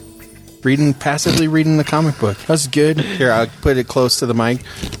culture. passively reading the comic book. That's good. Here, I'll put it close to the mic.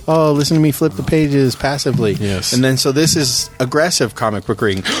 Oh, listen to me flip the pages passively. Yes. And then, so this is aggressive comic book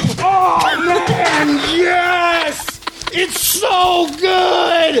reading. Oh, man, yes! It's so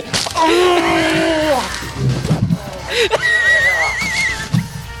good!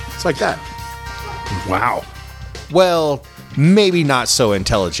 It's like that. Wow. Well, maybe not so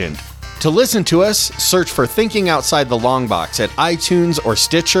intelligent. To listen to us, search for Thinking Outside the Long Box at iTunes or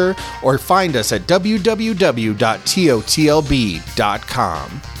Stitcher, or find us at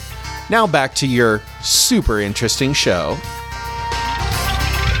www.totlb.com. Now back to your super interesting show.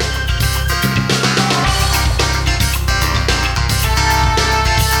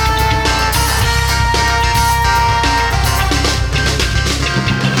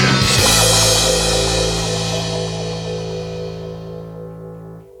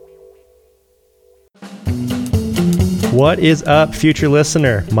 What is up, future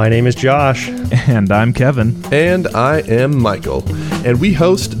listener? My name is Josh. And I'm Kevin. And I am Michael. And we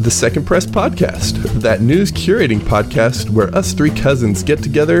host the Second Press Podcast, that news curating podcast where us three cousins get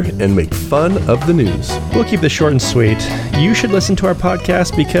together and make fun of the news. We'll keep this short and sweet. You should listen to our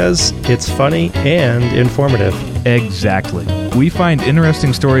podcast because it's funny and informative. Exactly. We find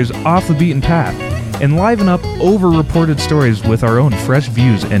interesting stories off the beaten path and liven up over-reported stories with our own fresh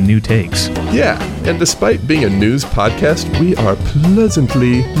views and new takes. Yeah, and despite being a news podcast, we are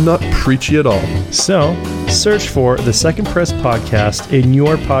pleasantly not preachy at all. So, search for the Second Press Podcast in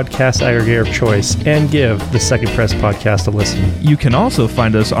your podcast aggregator of choice and give the Second Press Podcast a listen. You can also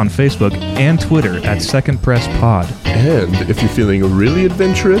find us on Facebook and Twitter at Second Press Pod. And if you're feeling really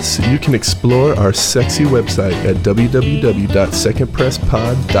adventurous, you can explore our sexy website at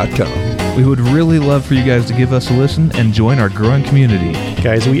www.secondpresspod.com. We would really love for you guys to give us a listen and join our growing community.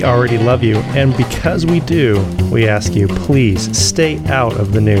 Guys, we already love you, and because we do, we ask you, please stay out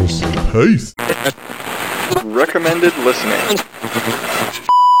of the news. Peace. Recommended listening.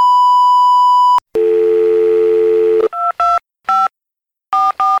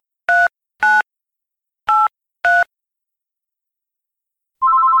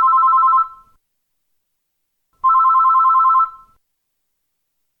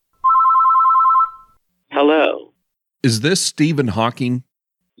 Hello. Is this Stephen Hawking?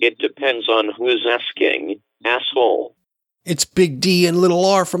 It depends on who's asking, asshole. It's Big D and Little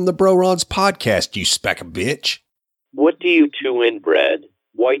R from the Bro Rods podcast, you speck of bitch. What do you two inbred,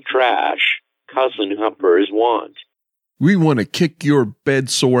 white trash, cousin humpers want? We want to kick your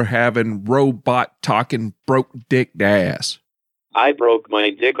bed-sore having, robot-talking, broke-dicked ass. I broke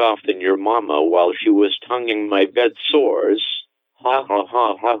my dick off in your mama while she was tonguing my bed sores. Ha ha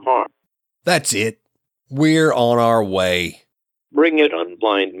ha ha ha. That's it. We're on our way. Bring it on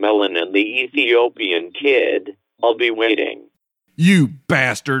Blind Melon and the Ethiopian Kid. I'll be waiting. You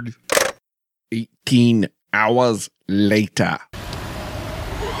bastard. 18 hours later.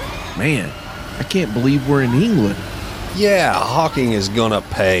 Man, I can't believe we're in England. Yeah, Hawking is gonna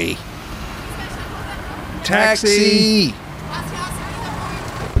pay. Taxi!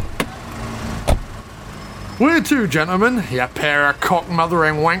 Where to, gentlemen? You pair of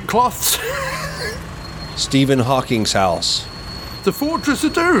cock-mothering wankcloths. Stephen Hawking's house. The Fortress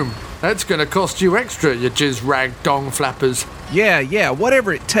of Doom. That's gonna cost you extra, you jizz-rag dong flappers. Yeah,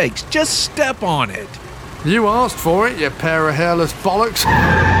 whatever it takes. Just step on it. You asked for it, you pair of hairless bollocks.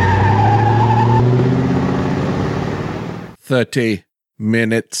 30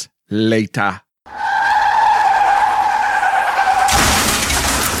 minutes later.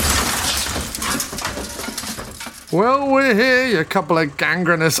 Well, we're here, you couple of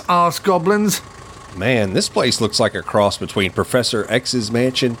gangrenous arse goblins. Man, this place looks like a cross between Professor X's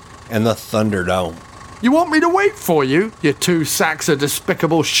mansion and the Thunderdome. You want me to wait for you, you two sacks of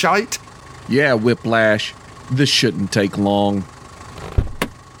despicable shite? Yeah, Whiplash. This shouldn't take long.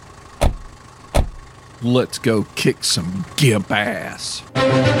 Let's go kick some gimp ass.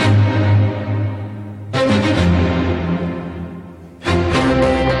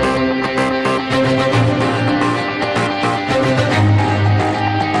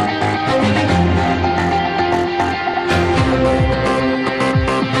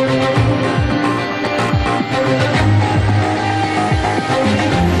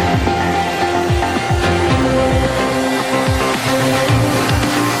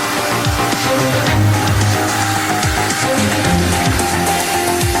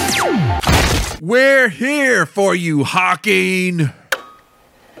 We're here for you, Hawking.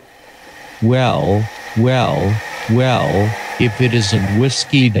 Well, if it isn't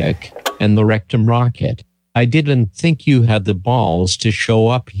Whiskey Dick and the Rectum Rocket, I didn't think you had the balls to show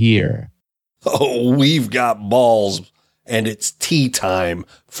up here. Oh, we've got balls, and it's tea time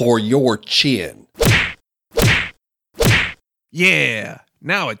for your chin. Yeah,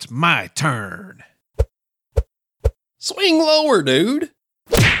 now it's my turn. Swing lower, dude.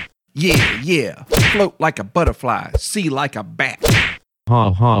 Yeah. Float like a butterfly, see like a bat.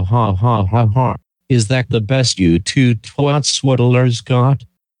 Ha ha ha ha ha ha. Is that the best you two twat swaddlers got?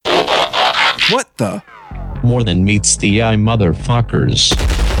 What the? More than meets the eye, motherfuckers.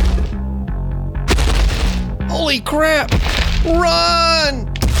 Holy crap!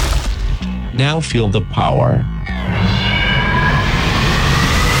 Run! Now feel the power.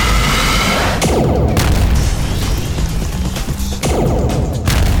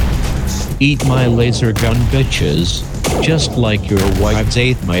 Eat my laser gun, bitches. Just like your wives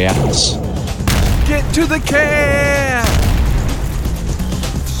ate my ass. Get to the cab!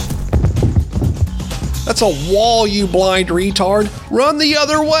 That's a wall, you blind retard. Run the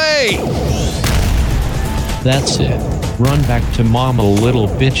other way! That's it. Run back to mama, little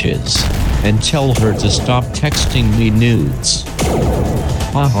bitches, and tell her to stop texting me nudes.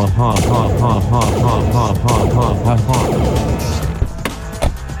 Ha ha ha ha ha ha ha ha ha ha ha.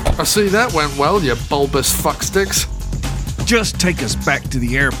 I see that went well, you bulbous fucksticks. Just take us back to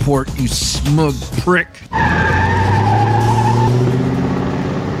the airport, you smug prick.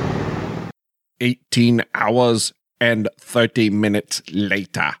 18 hours and 30 minutes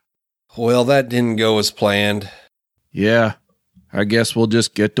later. Well, that didn't go as planned. Yeah, I guess we'll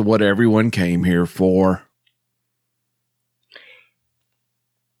just get to what everyone came here for.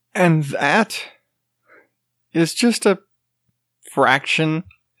 And that is just a fraction,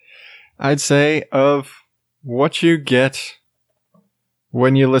 I'd say, of what you get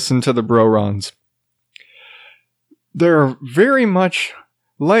when you listen to the Bro-Rons. They're very much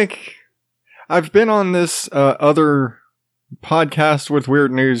like... I've been on this other podcast with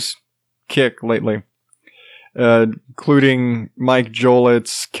Weird News kick lately, including Mike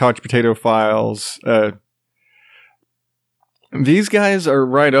Jolett's Couch Potato Files. These guys are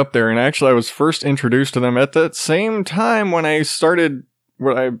right up there, and actually I was first introduced to them at that same time when I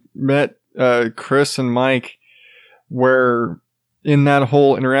met Chris and Mike, where in that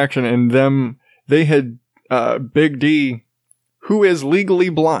whole interaction, and them, they had Big D, who is legally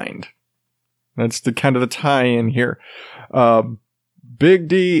blind. That's the kind of the tie-in here. Big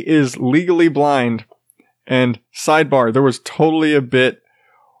D is legally blind, and sidebar, there was totally a bit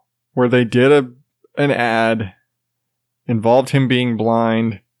where they did an ad, involved him being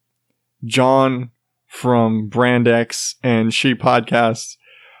blind. John from Brand X and She Podcasts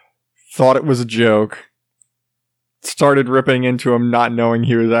thought it was a joke, started ripping into him not knowing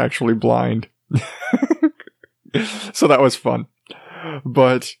he was actually blind. So that was fun.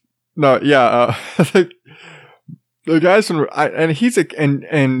 But no, yeah, the guys from and he's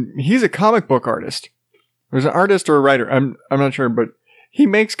a comic book artist. There's an artist or a writer. I'm not sure, but he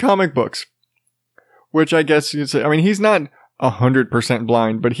makes comic books, which I guess you'd say. I mean, he's not 100%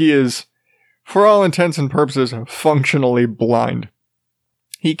 blind, but he is, for all intents and purposes, functionally blind.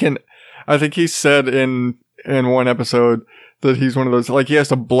 He can. I think he said in one episode that he's one of those, like, he has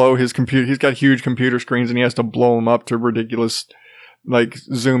to blow his computer. He's got huge computer screens and he has to blow them up to ridiculous, like,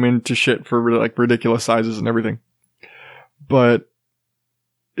 zoom into shit for like ridiculous sizes and everything. But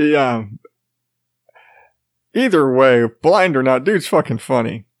yeah, either way, blind or not, dude's fucking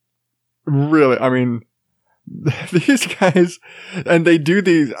funny. Really, I mean, these guys, and they do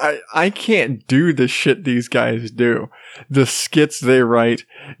these, I can't do the shit these guys do. The skits they write,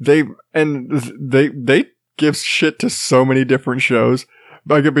 they give shit to so many different shows.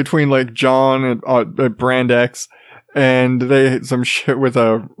 Like between like John and Brand X, and they had some shit with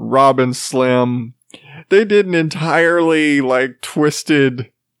a Robin Slim. They did an entirely like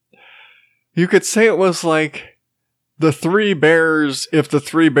twisted, you could say it was like the Three Bears, if the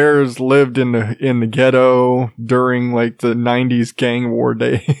Three Bears lived in the ghetto during like the 90s gang war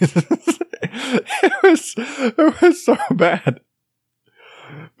days. It was so bad.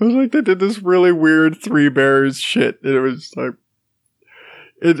 It was like they did this really weird Three Bears shit. It was like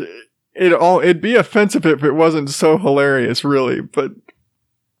it'd be offensive if it wasn't so hilarious, really. But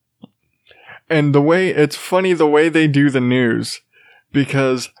and it's funny the way they do the news,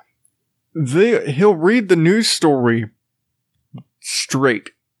 because he'll read the news story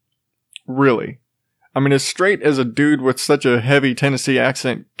straight. Really. I mean, as straight as a dude with such a heavy Tennessee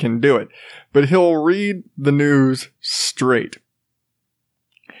accent can do it. But he'll read the news straight.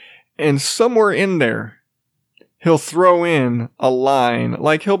 And somewhere in there, he'll throw in a line,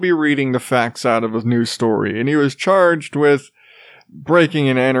 like he'll be reading the facts out of a news story. And he was charged with breaking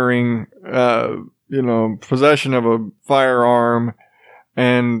and entering, possession of a firearm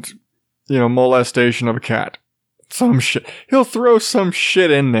and, molestation of a cat. some shit. He'll throw some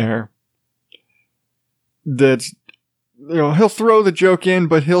shit in there that's, he'll throw the joke in,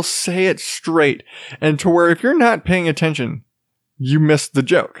 but he'll say it straight. And to where if you're not paying attention, you miss the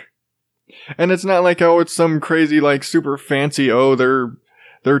joke. And it's not like, it's some crazy, like, super fancy,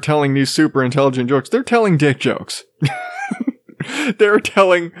 they're telling these super intelligent jokes. They're telling dick jokes. They're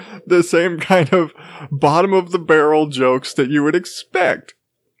telling the same kind of bottom of the barrel jokes that you would expect.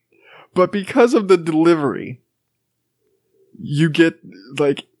 But because of the delivery, you get,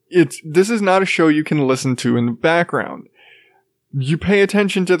 like, this is not a show you can listen to in the background. You pay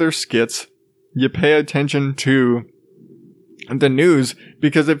attention to their skits. You pay attention to the news,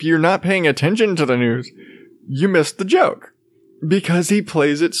 because if you're not paying attention to the news, you miss the joke. Because he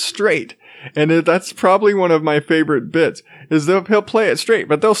plays it straight. And that's probably one of my favorite bits, is that he'll play it straight,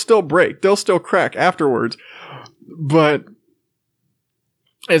 but they'll still break. They'll still crack afterwards. But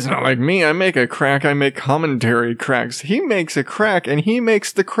it's not like me. I make a crack. I make commentary cracks. He makes a crack, and he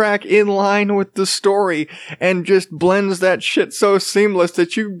makes the crack in line with the story and just blends that shit so seamless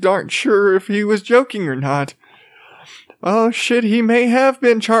that you aren't sure if he was joking or not. Oh shit, he may have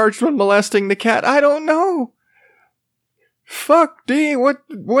been charged with molesting the cat. I don't know. Fuck, D,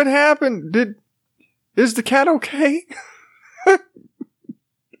 what happened? Is the cat okay?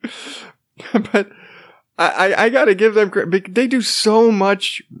 But I gotta give them credit. They do so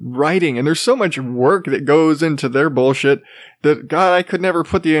much writing, and there's so much work that goes into their bullshit that, God, I could never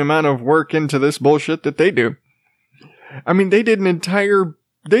put the amount of work into this bullshit that they do. I mean, they did an entire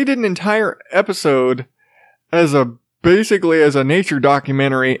episode basically as a nature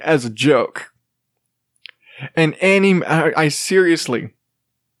documentary as a joke. And I seriously,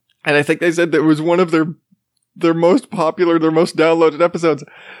 and I think they said that it was one of their most popular, their most downloaded episodes,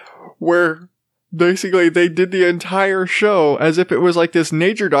 where basically they did the entire show as if it was like this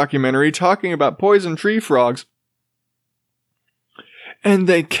nature documentary talking about poison tree frogs. And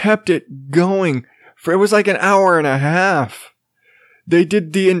they kept it going it was like an hour and a half. They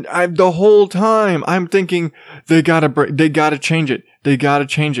did the whole time I'm thinking they gotta change it. They gotta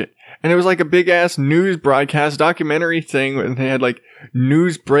change it. And it was like a big ass news broadcast documentary thing, and they had like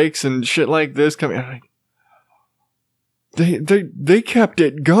news breaks and shit like this coming. Like, they kept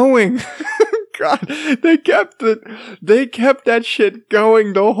it going. God, they kept that shit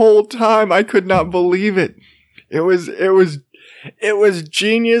going the whole time. I could not believe it. It was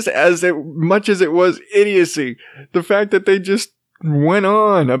genius as much as it was idiocy. The fact that they just went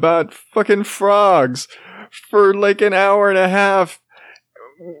on about fucking frogs for like an hour and a half.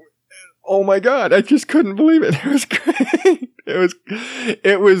 Oh my God, I just couldn't believe it. It was great.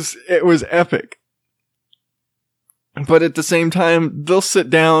 It was epic. But at the same time, they'll sit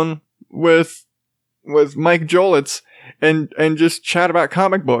down with Mike Jolitz and just chat about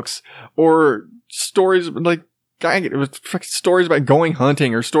comic books or stories like, it was stories about going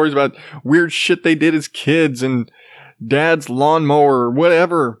hunting or stories about weird shit they did as kids and dad's lawnmower or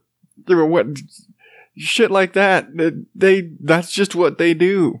whatever. Shit like that. That's just what they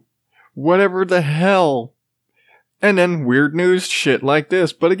do. Whatever the hell. And then weird news shit like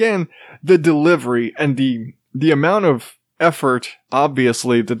this. But again, the delivery and the amount of effort,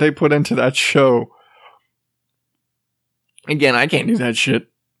 obviously, that they put into that show. Again, I can't do that shit.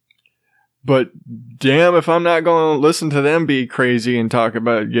 But damn if I'm not going to listen to them be crazy and talk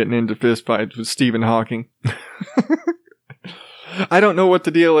about getting into fistfights with Stephen Hawking. I don't know what the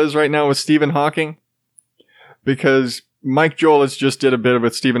deal is right now with Stephen Hawking, because Mike Jolitz just did a bit of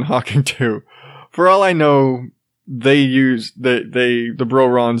it Stephen Hawking too. For all I know, the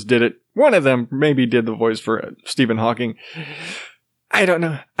Bro-Rons did it. One of them maybe did the voice for Stephen Hawking. I don't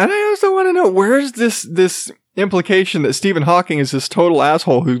know. And I also want to know, where's this implication that Stephen Hawking is this total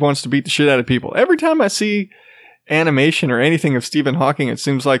asshole who wants to beat the shit out of people? Every time I see animation or anything of Stephen Hawking, it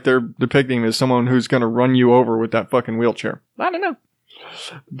seems like they're depicting him as someone who's going to run you over with that fucking wheelchair. I don't know.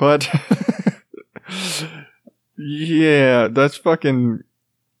 But yeah, that's fucking,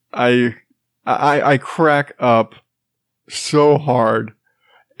 I crack up so hard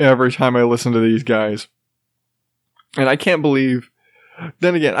every time I listen to these guys. And I can't believe,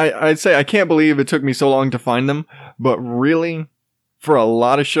 then again, I'd say I can't believe it took me so long to find them, but really, for a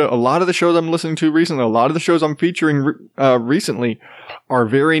lot of the shows I'm listening to recently, a lot of the shows I'm featuring recently are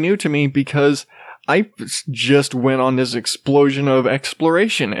very new to me, because I just went on this explosion of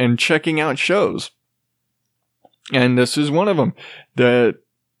exploration and checking out shows. And this is one of them that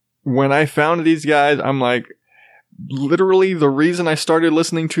when I found these guys, I'm like, literally the reason I started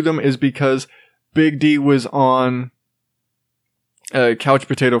listening to them is because Big D was on Couch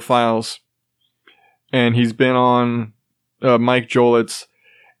Potato Files, and he's been on Mike Jolitz,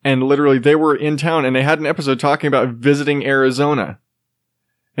 And literally they were in town and they had an episode talking about visiting Arizona.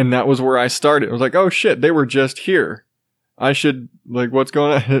 And that was where I started. I was like, oh shit, they were just here. I should, like, what's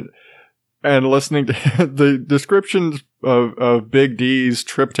going on? And listening to the descriptions of Big D's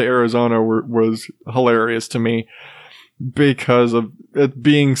trip to Arizona was hilarious to me because of it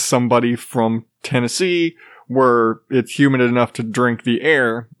being somebody from Tennessee where it's humid enough to drink the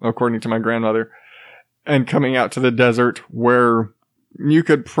air, according to my grandmother, and coming out to the desert where you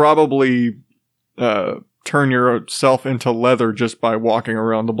could probably turn yourself into leather just by walking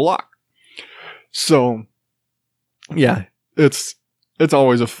around the block. So, yeah, it's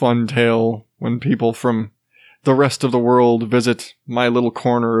always a fun tale when people from the rest of the world visit my little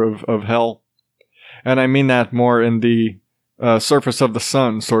corner of hell. And I mean that more in the surface of the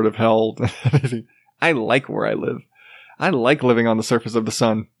sun sort of hell. I like where I live. I like living on the surface of the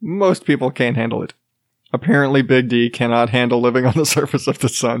sun. Most people can't handle it. Apparently Big D cannot handle living on the surface of the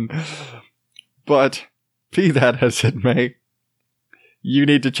sun. But be that as it may, you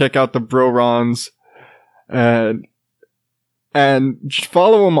need to check out the Bro-Rons and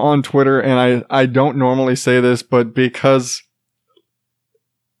follow them on Twitter. And I don't normally say this, but because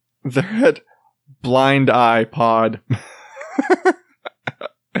they're at Blind Eye Pod.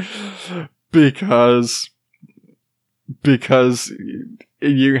 because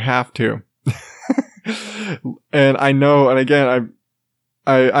you have to. And I know, and again,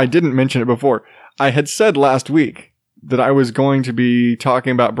 I didn't mention it before. I had said last week that I was going to be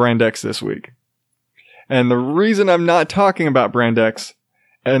talking about Brand X this week. And the reason I'm not talking about Brand X,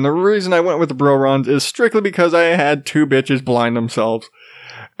 and the reason I went with the Bro-Rons is strictly because I had two bitches blind themselves.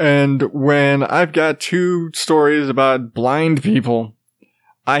 And when I've got two stories about blind people,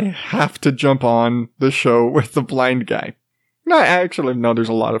 I have to jump on the show with the blind guy. Now, I actually know there's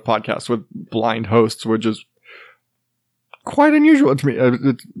a lot of podcasts with blind hosts, which is quite unusual to me.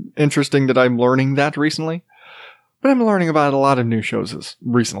 It's interesting that I'm learning that recently. But I'm learning about a lot of new shows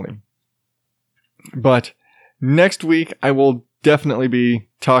recently. But next week, I will definitely be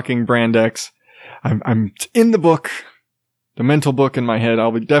talking Brand X. I'm in the book, the mental book in my head.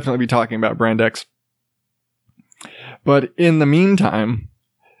 I'll definitely be talking about Brand X. But in the meantime,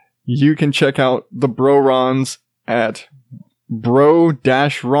 you can check out the Bro-Rons at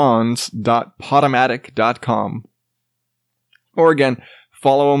bro-rons.podomatic.com. Or again,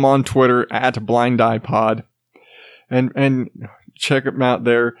 follow them on Twitter at BlindEyePod. And check them out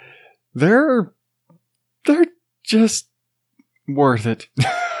there. They're just worth it.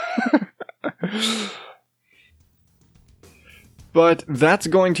 But that's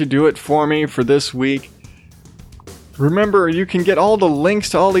going to do it for me for this week. Remember, you can get all the links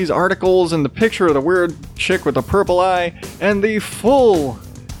to all these articles and the picture of the weird chick with the purple eye and the full,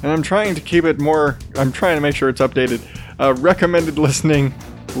 and I'm trying to make sure it's updated, recommended listening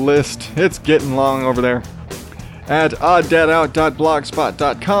list. It's getting long over there. At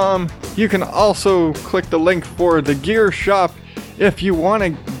odddadout.blogspot.com. You can also click the link for the gear shop if you want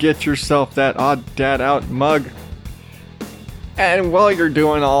to get yourself that Odd Dad Out mug. And while you're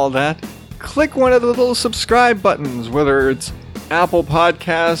doing all that, click one of the little subscribe buttons, whether it's Apple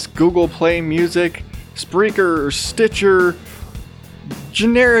Podcasts, Google Play Music, Spreaker, Stitcher,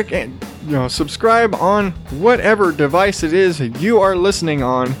 generic, subscribe on whatever device it is you are listening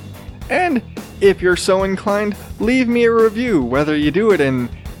on. And if you're so inclined, leave me a review, whether you do it in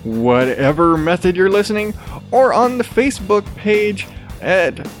whatever method you're listening, or on the Facebook page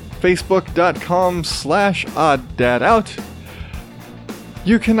at facebook.com/odddadout.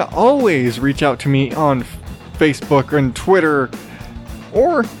 You can always reach out to me on Facebook and Twitter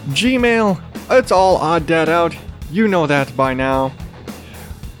or Gmail. It's all odddadout. You know that by now.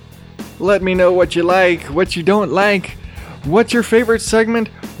 Let me know what you like, what you don't like. What's your favorite segment?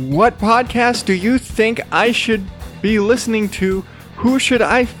 What podcast do you think I should be listening to? Who should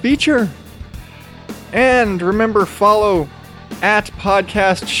I feature? And remember, follow at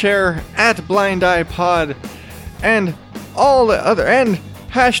Podcast Share, at BlindEyePod, and all the other, and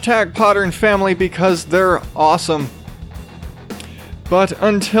hashtag Potter and Family because they're awesome. But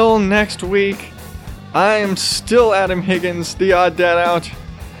until next week, I am still Adam Higgins, the Odd Dad Out.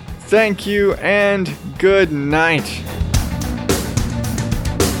 Thank you and good night.